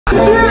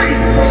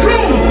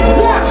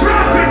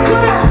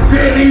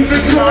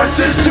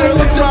conscious,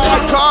 tripping to my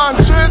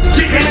conscience.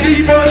 Kicking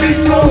deep on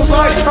these flows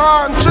like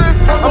conscious.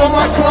 I'm on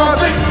my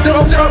closet,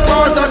 don't drop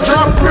bars, I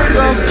drop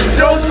prisons.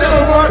 Don't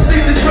sell bars,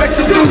 see the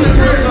spectrum through the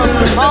prism.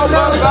 All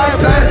my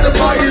bypass the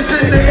bias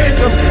in the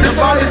ism, the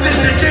bias in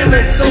the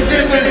killing. So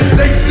giving,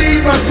 they see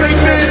my big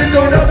man and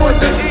don't know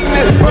what the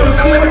English. But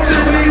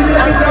unfortunately,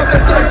 I'm not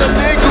that type of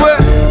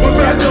nigga. But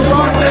past the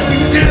rock that we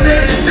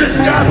skillin', just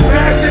got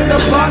back in the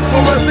block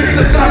from a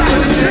 6 o'clock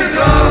with the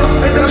nigga.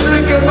 And I'm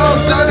thinking about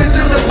signage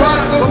in the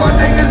rock, but my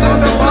niggas on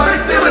the block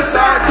still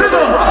aside to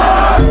the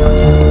rock.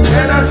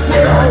 And I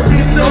swear I'll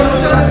be so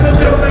I'm trying to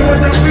fulfill me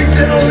when I'm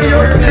preaching only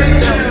your things.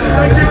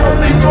 Like you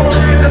only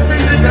going in the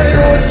beat and they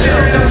don't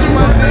chill. To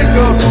my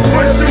nigga,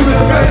 wish you the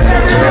best.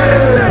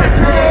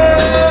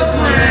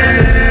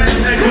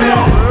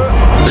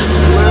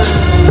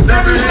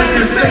 Everyone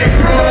can say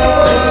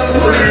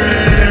Brooklyn.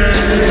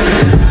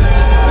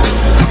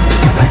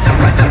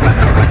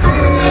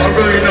 I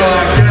really know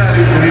I got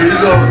it, but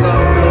it's all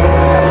love,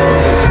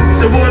 though.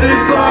 So what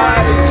it's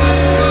like?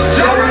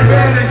 Y'all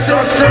rebel and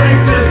trust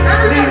strangers.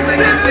 These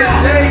niggas in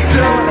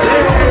danger.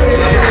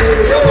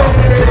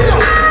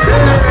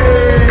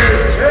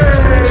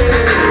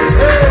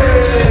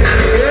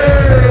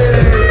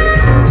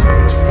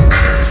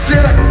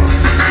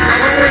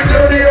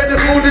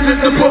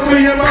 Just to put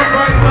me in my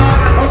right mind.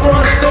 I'm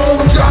on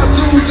stone, drop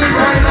twos and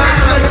right lines.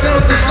 Psych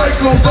down to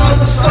cycles,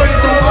 I'm a slave,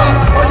 so high.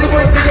 All you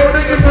wait to go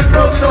niggas with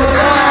no so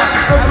high.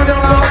 I'm from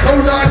them out,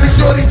 hold on to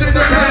shorties in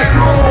the back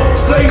room.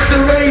 Blaze the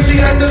raise,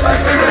 he acted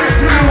like a rap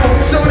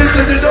room. Shorties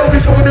let it know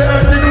before the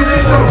afternoon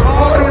is over.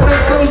 Hard on the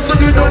flow, so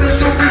you know that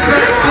you'll be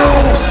back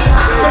soon.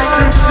 Fake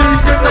MCs,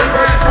 get they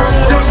right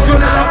through. Young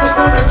feeling like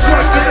I'm on the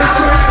track, and the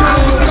track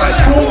through the black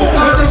room.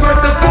 As I'm at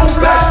the boom,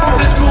 back from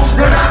the school.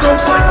 Rest up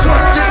like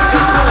truck,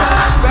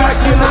 back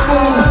in the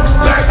moon,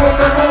 back on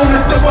the moon,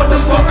 it's the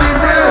motherfucking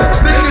real.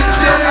 Nigga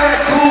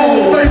Jack,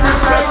 cool. They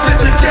respected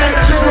the cat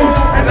crew,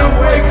 and I'm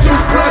way too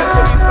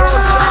blessed.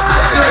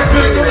 Say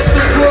big ups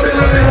to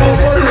Brooklyn,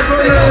 over the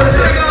real.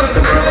 Say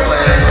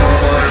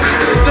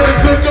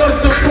big ups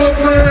to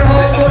Brooklyn,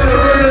 over the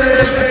real.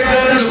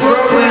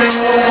 Brooklyn,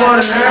 over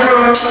the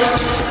real.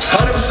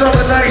 How them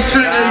summer nights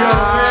treating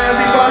y'all, man?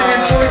 Everybody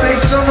enjoy their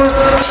summer?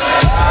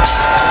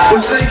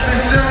 Was safe and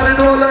sound and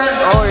all that?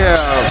 Oh yeah.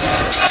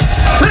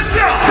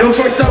 Yo,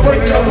 first I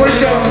wake up,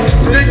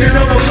 thinking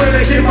of a way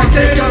to get my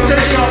cake up,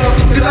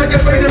 cause I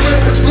can make it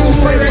with the school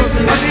papers.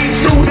 I need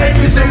 2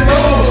 acres and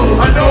more.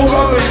 I know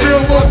I'm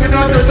still walking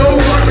out the door,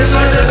 walking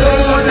out the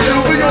door,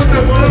 we on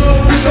the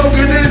road. We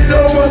smoking in the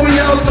door, we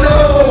out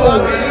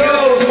low.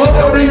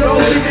 Already know,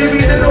 she give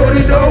me that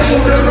already know,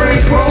 the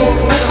range road.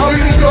 I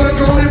really gotta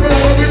go, even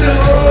walking the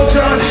road.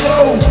 John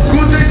slow,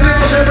 cruising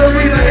down, never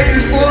read the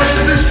 84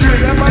 in the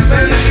street.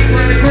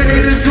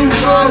 Playing it too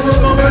hard with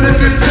my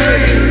elephant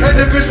team. And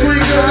if it's sweet,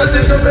 I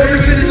think I'm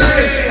everything's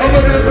name. I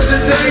remember the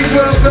days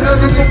where I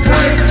forever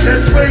complain.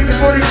 That's way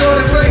before they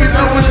started playing,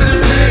 I was in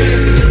the pain.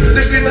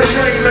 Singing the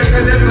rain like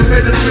I never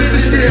made a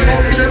business here.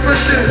 Only never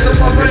since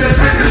I'm up in the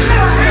business.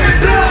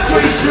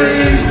 Sweet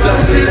dreams,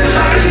 stuck in the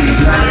 90s.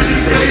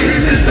 90s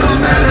babies, it's no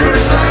matter of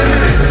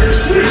time.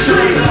 Sweet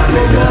dreams, I'm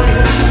a one.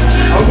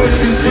 I wish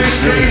we sweet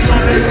dreams,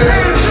 my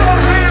nigga.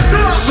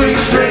 Sweet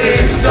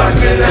dreams, stuck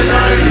in the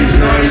 90s.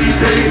 90s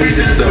babies,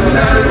 it's no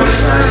matter of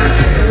time.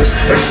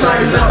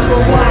 Excite's number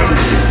one.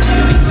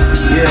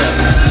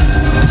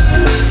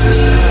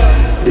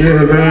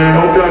 Yeah,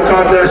 man. Hope y'all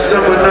caught that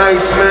summer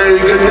nights, man.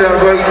 You get that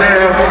right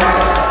now.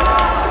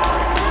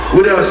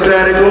 What else,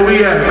 Static? Where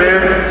we at,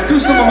 man? Let's do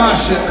some of my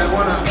shit, man.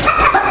 Why not?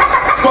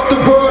 Fuck the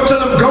world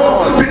till I'm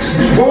gone. Bitches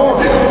be born.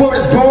 Before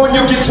it's born,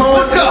 you get torn.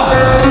 Let's go.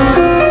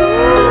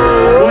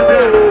 What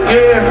up?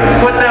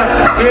 Yeah. What up?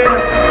 Yeah.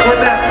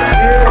 What up?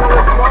 Yeah.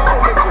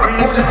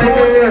 Hands in the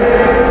air.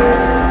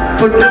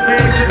 Put the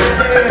hands in the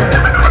air.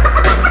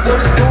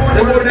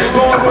 The word is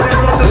born, what is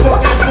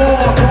motherfucking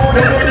born.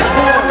 The word is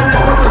born, what is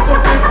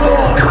motherfucking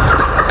born.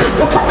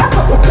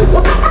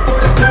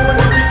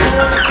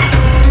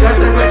 Got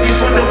the Reggies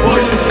from the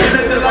bush, and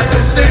then they're like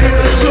the same in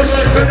the bush.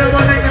 Whenever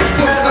my niggas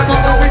push, I'm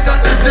always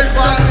got the zip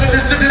slide in the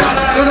zip line.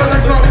 Don't know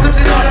like my flip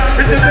slide.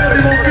 And then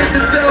everyone gets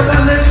to tell my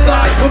lip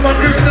slide, but my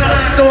grip's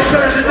not. So I'm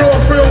passing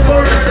off real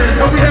burdens,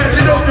 and we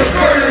hashing off the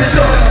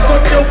furniture.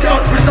 Fuck your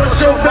countries, I'll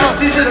show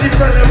bounties as he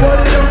fell in one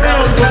of them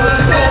hours, but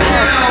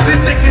the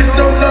tickets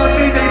don't love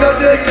me, they know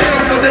their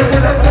account, but they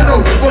went up to know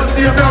what's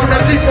the amount. I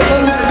keep the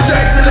hoes in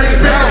check till they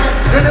bounce,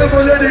 and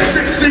never let it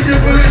 60 get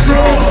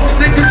withdrawn.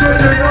 Niggas want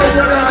to know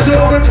when I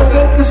draw, if I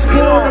won't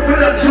respond, I'm in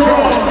that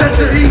draw. That's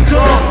your heat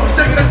on,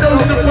 take a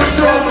dose of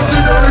Patron, but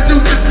you know the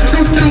juice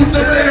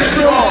and make it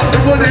strong.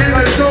 And when they in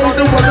the zone,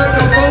 do I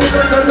make a phone,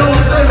 and I know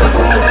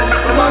telephone.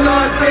 And my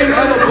lines stay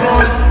hella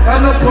blown,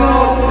 hella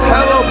blown,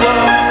 hella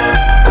blown.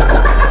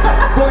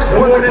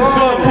 What is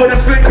born, put a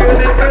finger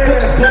in the air.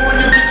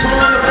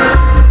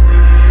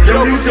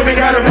 Yo, you tell me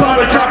got a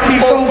pot of cocky,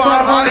 4, 5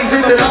 hotties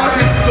in the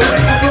lobby. So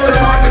make me go to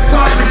Marcus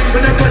Poppy.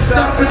 Whenever I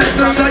stop in the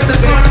thing like the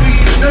Rocky.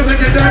 Never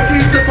get that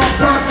key to my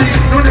property.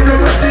 No nigga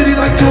my city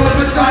like George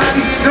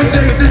Pataki. No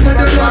Texas with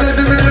the dollars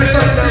and millions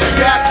like the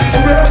Yaki.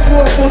 Around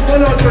 4 folks, my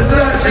Lord was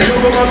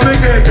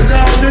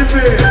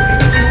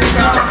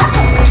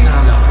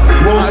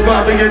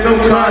in no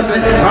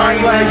closet, I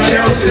ain't like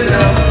Kelsey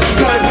now.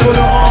 Gun for the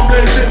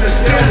armlets and the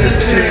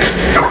skeleton.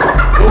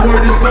 The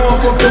word is born,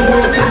 fuck the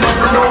world to my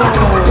throne.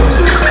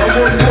 I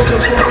word is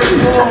motherfucking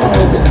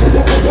born.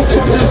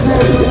 Fuck this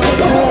world to my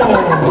throne.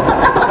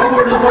 I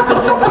word is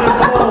motherfucking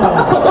born.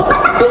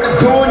 Word is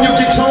born, you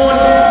get torn.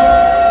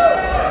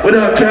 What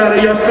up,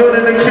 Cali? Y'all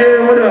feeling the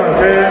kid? What up,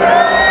 man?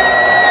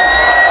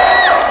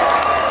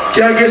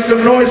 Can I get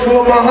some noise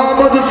for my hot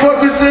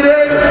motherfuckers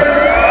today?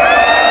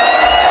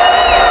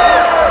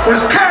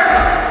 Where's Kirk?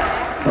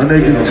 My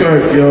nigga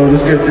Kirk, yo,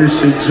 let's get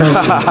this shit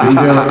jumping. You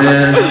know,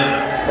 man.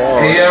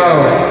 Hey, yo.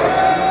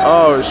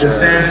 Oh, shit.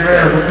 Sam's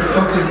man, what the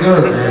fuck is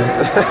good, man?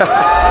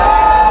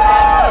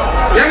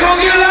 Y'all gonna